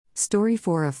Story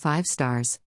 4 of 5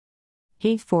 stars.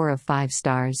 Heat 4 of 5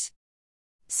 stars.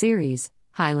 Series,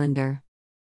 Highlander.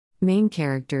 Main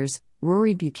characters,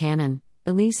 Rory Buchanan,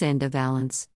 Lynsay and de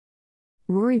Valence.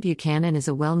 Rory Buchanan is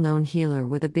a well-known healer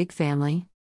with a big family.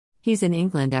 He's in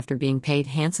England after being paid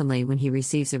handsomely when he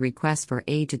receives a request for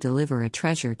aid to deliver a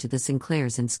treasure to the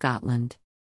Sinclairs in Scotland.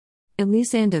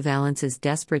 Lynsay and de Valence is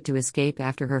desperate to escape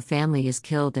after her family is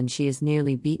killed and she is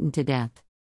nearly beaten to death.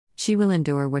 She will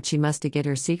endure what she must to get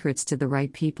her secrets to the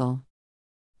right people.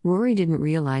 Rory didn't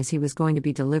realize he was going to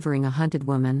be delivering a hunted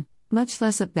woman, much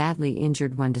less a badly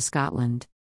injured one, to Scotland.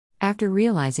 After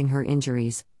realizing her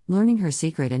injuries, learning her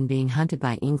secret and being hunted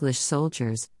by English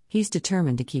soldiers, he's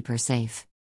determined to keep her safe.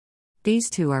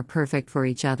 These two are perfect for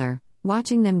each other.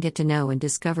 Watching them get to know and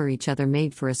discover each other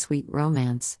made for a sweet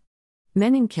romance.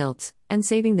 Men in kilts, and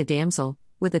saving the damsel,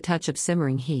 with a touch of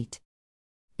simmering heat.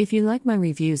 If you like my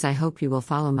reviews, I hope you will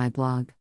follow my blog.